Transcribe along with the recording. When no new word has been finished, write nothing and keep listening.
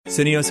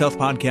Syneos Health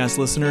Podcast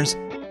listeners,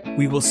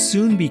 we will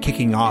soon be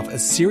kicking off a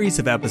series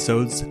of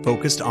episodes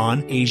focused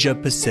on Asia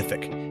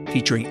Pacific,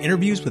 featuring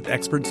interviews with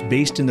experts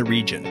based in the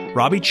region.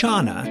 Robbie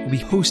Chana will be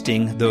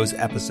hosting those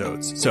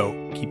episodes, so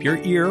keep your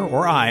ear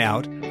or eye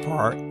out for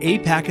our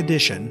APAC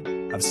edition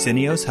of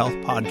Syneos Health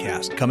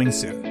Podcast coming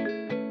soon.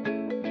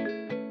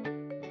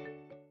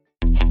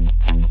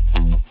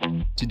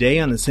 Today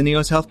on the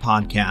Syneos Health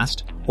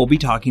Podcast, we'll be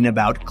talking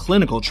about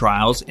clinical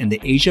trials in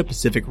the Asia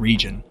Pacific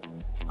region.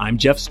 I'm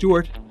Jeff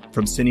Stewart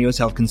from Syneos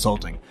Health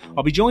Consulting.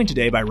 I'll be joined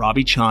today by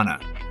Robbie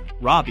Chana.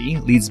 Robbie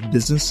leads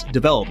business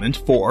development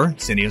for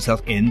Syneos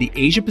Health in the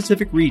Asia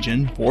Pacific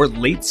region for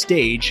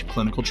late-stage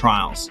clinical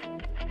trials.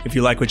 If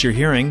you like what you're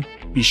hearing,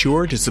 be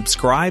sure to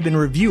subscribe and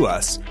review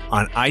us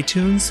on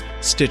iTunes,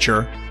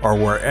 Stitcher, or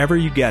wherever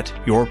you get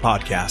your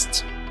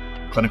podcasts.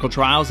 Clinical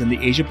trials in the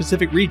Asia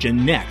Pacific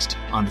region next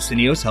on the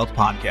Syneos Health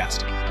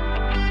Podcast.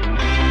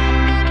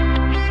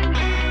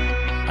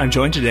 I'm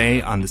joined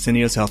today on the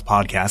Syneos Health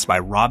Podcast by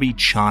Robbie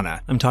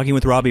Chana. I'm talking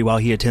with Robbie while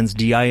he attends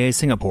DIA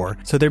Singapore,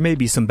 so there may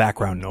be some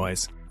background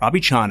noise. Robbie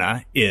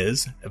Chana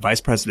is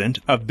Vice President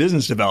of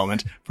Business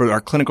Development for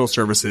our clinical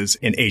services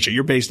in Asia.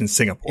 You're based in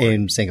Singapore.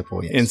 In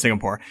Singapore, yes. In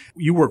Singapore.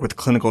 You work with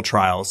clinical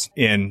trials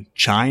in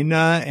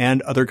China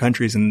and other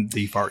countries in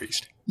the Far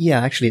East. Yeah,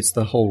 actually, it's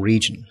the whole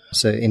region.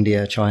 So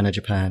India, China,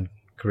 Japan,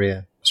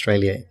 Korea,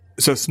 Australia.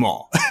 So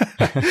small.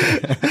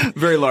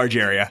 Very large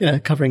area. Yeah,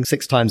 covering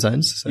 6 time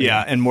zones. So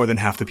yeah, and more than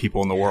half the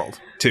people in the world,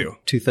 too.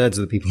 2/3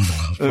 of the people in the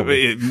world.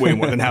 Probably. Way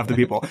more than half the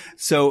people.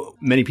 So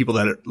many people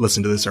that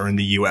listen to this are in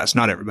the U.S.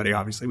 Not everybody,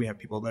 obviously. We have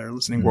people that are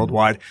listening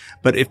worldwide.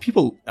 But if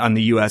people on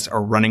the U.S.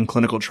 are running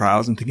clinical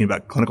trials and thinking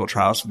about clinical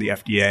trials for the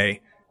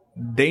FDA,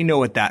 they know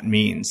what that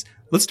means.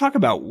 Let's talk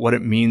about what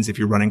it means if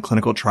you're running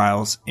clinical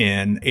trials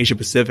in Asia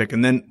Pacific,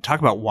 and then talk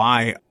about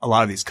why a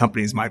lot of these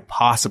companies might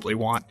possibly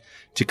want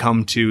to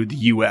come to the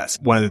U.S.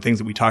 One of the things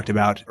that we talked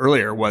about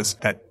earlier was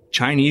that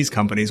Chinese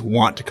companies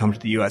want to come to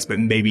the U.S., but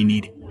maybe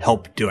need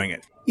help doing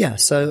it. Yeah,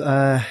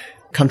 so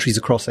countries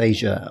across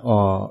Asia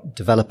are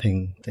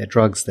developing their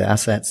drugs, their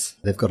assets.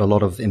 They've got a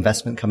lot of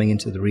investment coming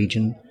into the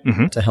region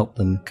to help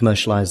them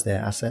commercialize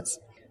their assets.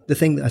 The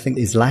thing that I think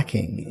is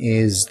lacking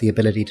is the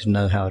ability to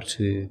know how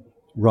to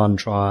run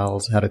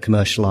trials, how to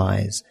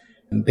commercialize,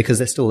 because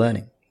they're still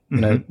learning.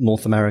 You know,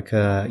 North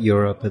America,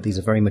 Europe, these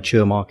are very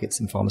mature markets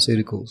in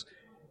pharmaceuticals.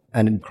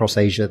 And across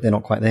Asia, they're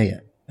not quite there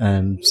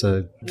yet.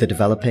 So the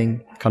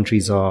developing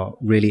countries are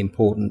really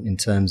important in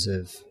terms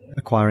of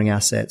acquiring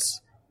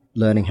assets,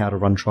 learning how to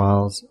run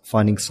trials,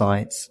 finding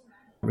sites,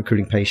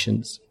 recruiting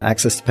patients.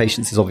 Access to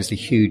patients is obviously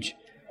huge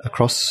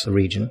across the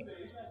region,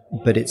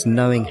 but it's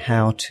knowing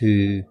how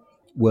to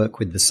work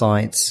with the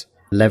sites,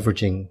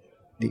 leveraging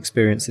the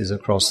experiences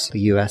across the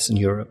US and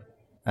Europe,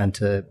 and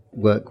to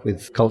work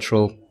with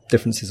cultural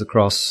differences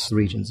across the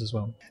regions as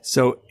well.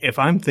 So if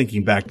I'm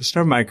thinking back, the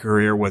start of my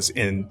career was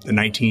in the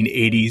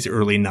 1980s,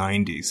 early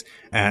 90s,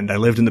 and I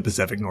lived in the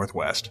Pacific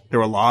Northwest. There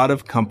were a lot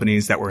of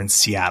companies that were in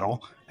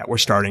Seattle that were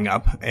starting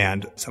up,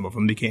 and some of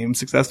them became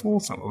successful,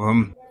 some of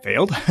them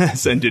failed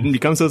and didn't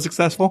become so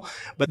successful.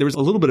 But there was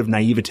a little bit of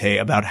naivete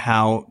about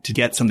how to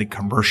get something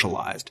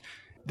commercialized.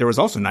 There was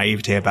also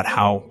naivete about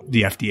how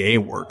the FDA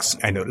works,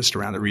 I noticed,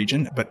 around the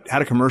region, but how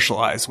to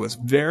commercialize was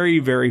very,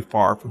 very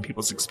far from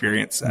people's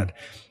experience set.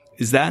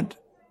 Is that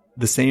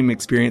the same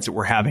experience that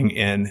we're having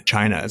in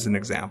China as an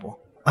example?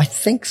 I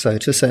think so,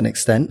 to a certain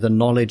extent. The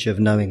knowledge of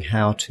knowing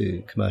how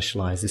to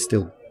commercialize is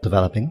still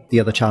developing. The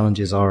other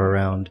challenges are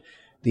around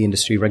the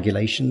industry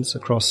regulations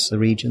across the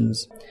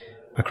regions.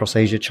 Across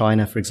Asia,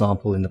 China, for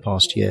example, in the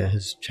past year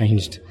has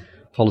changed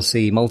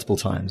policy multiple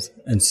times.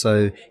 And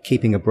so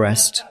keeping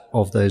abreast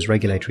of those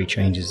regulatory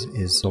changes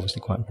is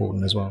obviously quite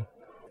important as well.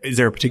 Is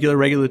there a particular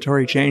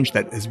regulatory change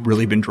that has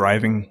really been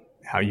driving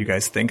how you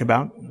guys think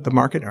about the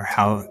market, or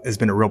how has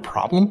been a real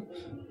problem?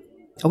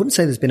 I wouldn't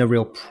say there's been a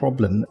real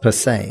problem per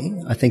se.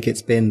 I think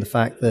it's been the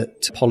fact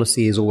that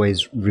policy is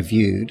always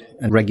reviewed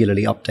and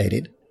regularly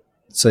updated.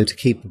 So to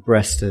keep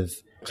abreast of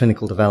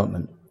clinical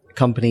development,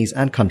 companies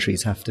and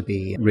countries have to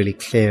be really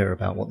clear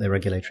about what their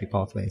regulatory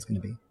pathway is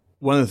going to be.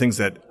 One of the things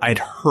that I'd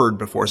heard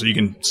before, so you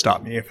can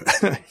stop me if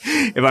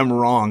if I'm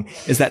wrong,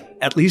 is that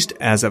at least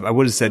as of, I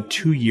would have said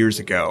 2 years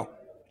ago,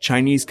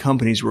 Chinese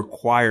companies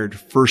required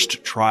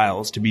first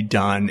trials to be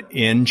done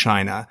in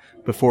China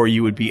before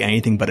you would be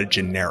anything but a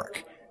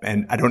generic.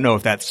 And I don't know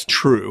if that's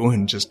true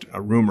and just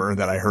a rumor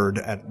that I heard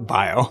at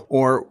Bio,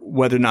 or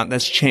whether or not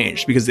that's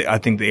changed, because I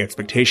think the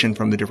expectation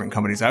from the different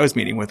companies I was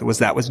meeting with was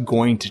that was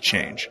going to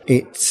change.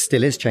 It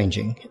still is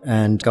changing,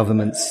 and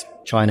governments,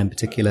 China in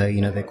particular, you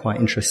know, they're quite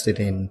interested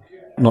in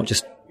not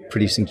just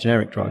producing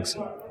generic drugs.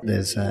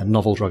 There's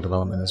novel drug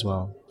development as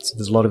well. So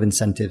there's a lot of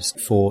incentives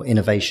for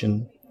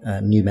innovation,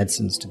 new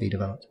medicines to be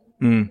developed.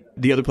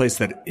 The other place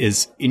that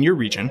is in your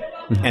region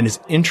and is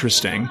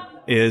interesting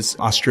is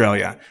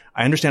Australia.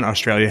 I understand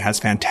Australia has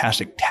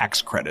fantastic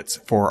tax credits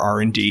for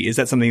R&D. Is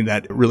that something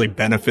that really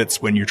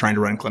benefits when you're trying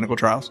to run clinical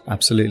trials?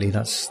 Absolutely.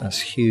 That's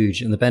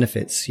huge. And the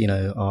benefits, you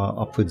know, are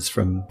upwards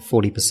from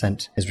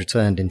 40% is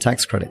returned in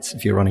tax credits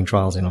if you're running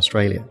trials in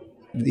Australia.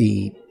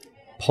 The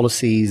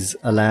policies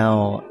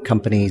allow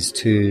companies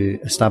to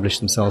establish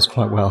themselves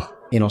quite well.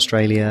 In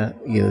Australia,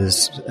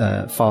 there's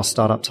fast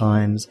startup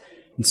times,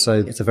 and so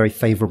it's a very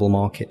favorable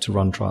market to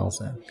run trials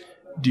there.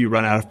 Do you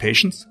run out of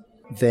patients?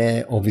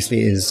 There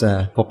obviously is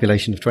a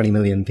population of 20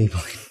 million people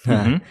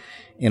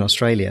in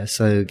Australia,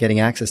 so getting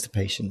access to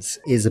patients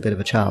is a bit of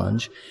a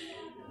challenge.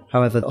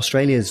 However,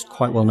 Australia is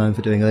quite well known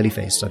for doing early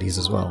phase studies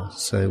as well,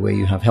 so where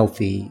you have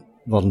healthy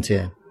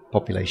volunteer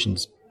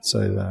populations.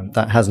 So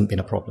that hasn't been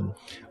a problem.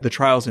 The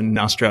trials in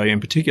Australia in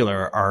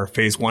particular are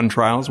phase 1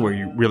 trials where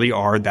you really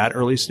are that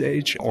early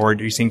stage, or are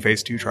you seeing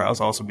phase 2 trials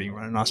also being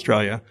run in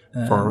Australia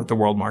for the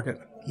world market?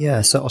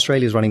 Yeah, so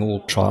Australia is running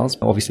all trials.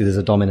 Obviously, there's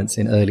a dominance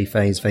in early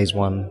phase, phase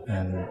 1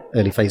 and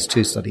early phase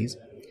 2 studies,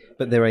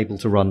 but they're able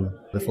to run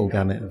the full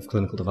gamut of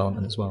clinical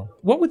development as well.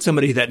 What would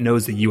somebody that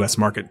knows the U.S.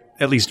 market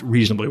at least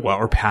reasonably well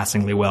or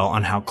passingly well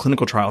on how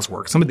clinical trials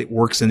work, somebody that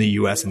works in the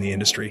U.S. in the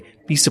industry,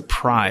 be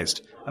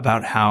surprised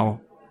about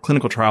how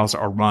clinical trials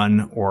are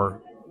run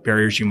or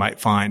barriers you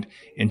might find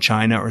in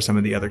China or some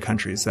of the other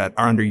countries that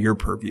are under your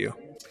purview?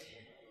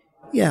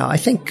 Yeah, I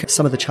think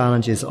some of the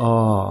challenges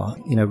are,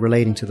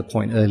 relating to the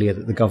point earlier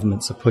that the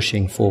governments are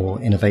pushing for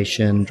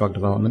innovation, drug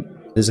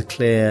development. There's a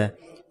clear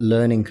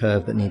learning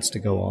curve that needs to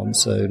go on.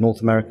 So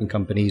North American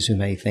companies who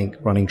may think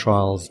running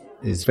trials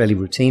is fairly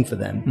routine for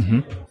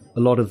them, a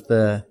lot of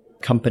the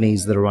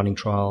companies that are running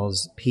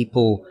trials,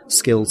 people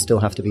skills still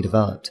have to be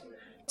developed.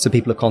 So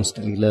people are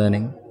constantly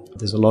learning.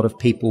 There's a lot of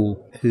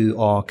people who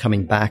are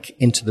coming back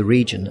into the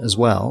region as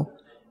well,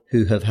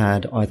 who have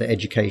had either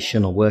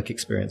education or work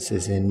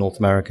experiences in North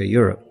America,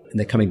 Europe, and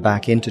they're coming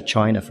back into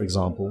China, for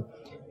example,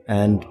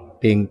 and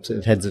being sort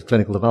of heads of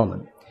clinical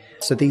development.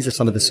 So these are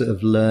some of the sort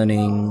of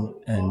learning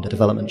and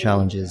development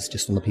challenges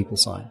just on the people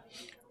side.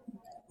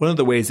 One of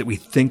the ways that we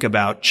think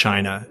about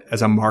China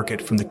as a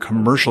market from the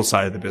commercial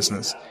side of the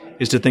business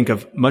is to think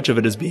of much of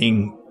it as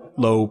being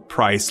low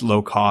price,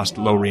 low cost,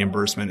 low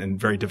reimbursement, and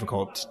very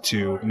difficult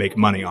to make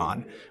money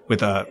on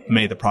with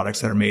many of the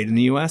products that are made in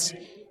the U.S.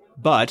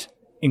 But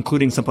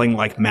including something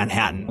like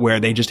Manhattan, where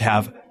they just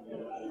have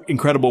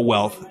incredible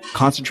wealth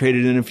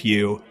concentrated in a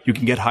few. You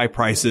can get high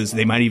prices.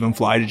 They might even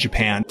fly to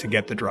Japan to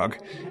get the drug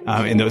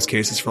in those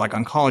cases for like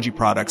oncology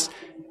products.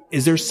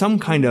 Is there some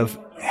kind of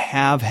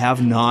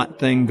have-not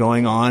thing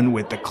going on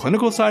with the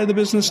clinical side of the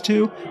business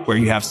too, where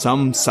you have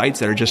some sites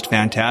that are just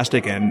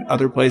fantastic and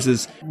other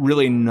places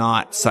really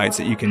not sites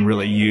that you can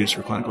really use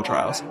for clinical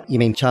trials? You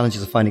mean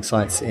challenges of finding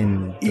sites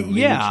in the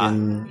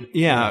region?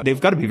 Yeah. They've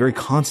got to be very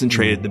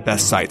concentrated, the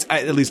best sites.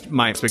 At least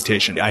my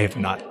expectation. I have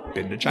not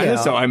been to China,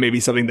 so I may be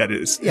something that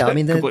is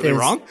completely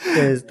wrong.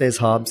 There's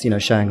hubs,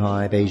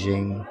 Shanghai,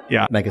 Beijing,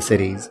 mega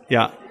cities.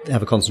 Yeah. They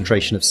have a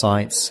concentration of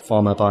sites.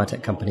 Pharma,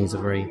 biotech companies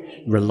are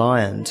very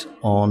reliant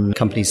on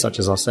companies such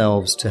as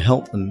ourselves to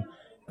help them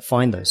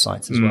find those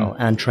sites as well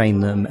and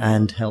train them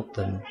and help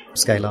them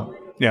scale up.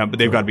 Yeah, but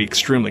they've got to be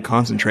extremely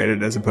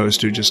concentrated as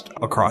opposed to just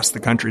across the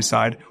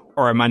countryside.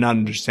 Or am I not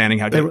understanding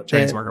how the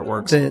Chinese market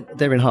works?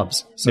 They're in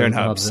hubs. So they're in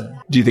hubs.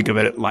 Do you think of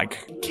it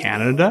like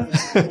Canada?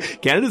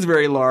 Canada's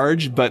very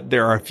large, but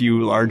there are a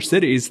few large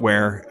cities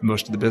where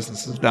most of the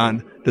business is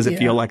done. Does it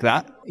feel like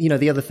that?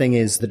 The other thing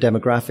is the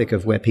demographic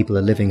of where people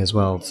are living as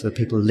well. So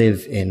people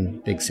live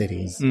in big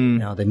cities.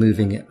 Now they're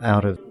moving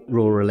out of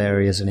rural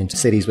areas and into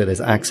cities where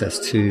there's access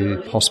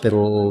to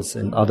hospitals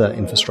and other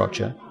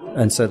infrastructure.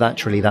 And so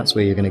naturally, that's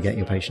where you're going to get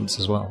your patients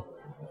as well.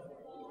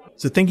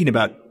 So thinking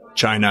about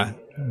China,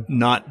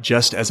 not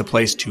just as a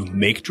place to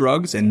make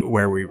drugs and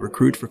where we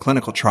recruit for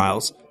clinical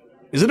trials,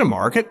 is it a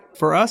market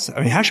for us?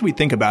 I mean, how should we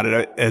think about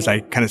it? As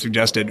I kind of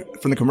suggested,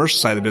 from the commercial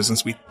side of the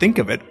business, we think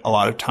of it a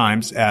lot of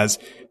times as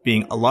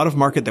being a lot of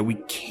market that we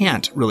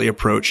can't really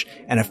approach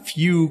and a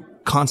few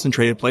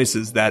concentrated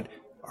places that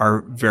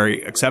are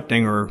very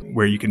accepting or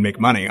where you can make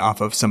money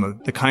off of some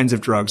of the kinds of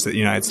drugs that the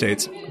United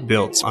States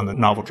builds on the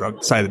novel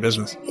drug side of the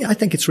business. Yeah, I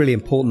think it's really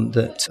important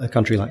that a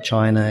country like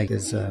China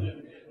is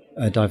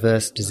a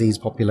diverse disease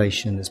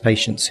population. There's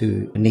patients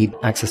who need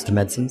access to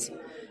medicines.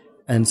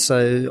 And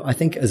so I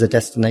think as a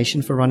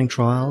destination for running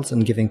trials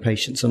and giving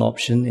patients an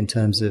option in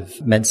terms of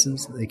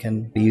medicines that they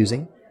can be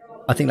using,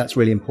 I think that's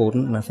really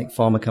important. And I think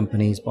pharma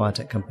companies,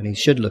 biotech companies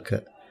should look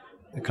at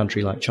a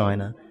country like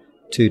China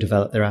to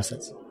develop their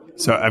assets.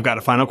 So I've got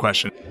a final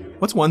question.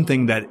 What's one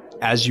thing that,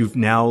 as you've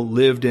now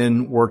lived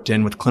in, worked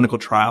in with clinical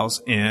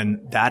trials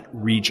in that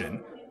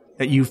region,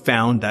 that you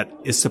found that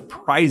is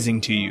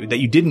surprising to you, that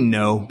you didn't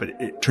know, but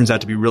it turns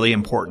out to be really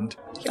important?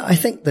 Yeah, I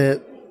think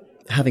that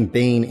having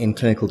been in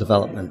clinical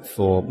development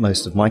for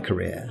most of my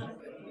career,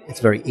 it's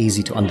very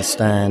easy to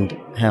understand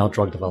how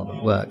drug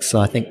development works. So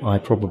I think I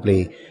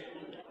probably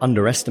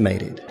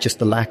underestimated just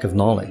the lack of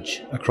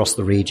knowledge across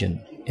the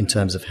region in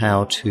terms of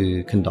how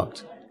to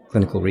conduct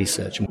clinical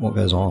research and what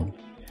goes on.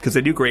 Because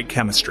they do great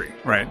chemistry,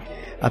 right?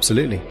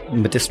 Absolutely.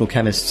 Medicinal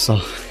chemists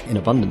are in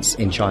abundance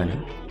in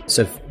China.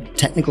 So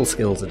technical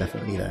skills are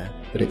definitely there,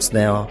 but it's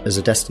there as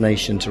a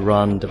destination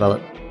to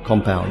develop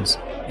compounds.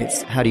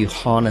 It's how do you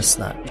harness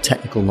that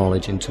technical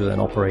knowledge into an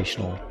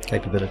operational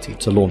capability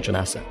to launch an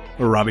asset.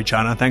 Well, Robbie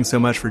Channa, thanks so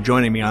much for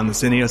joining me on the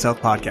Syneos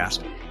Health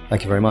podcast.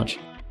 Thank you very much.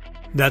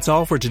 That's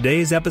all for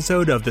today's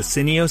episode of the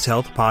Syneos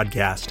Health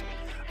Podcast.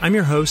 I'm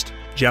your host,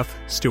 Jeff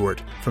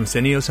Stewart from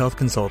Syneos Health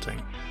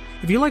Consulting.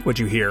 If you like what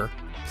you hear,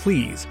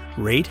 please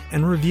rate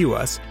and review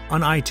us on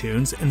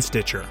iTunes and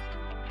Stitcher.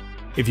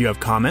 If you have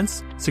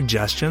comments,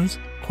 suggestions,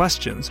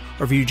 questions,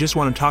 or if you just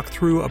want to talk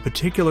through a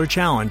particular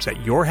challenge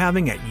that you're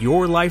having at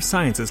your life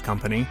sciences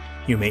company,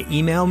 you may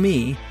email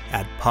me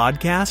at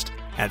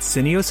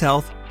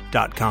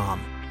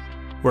podcast@syneoshealth.com.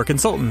 We're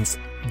consultants.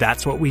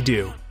 That's what we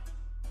do.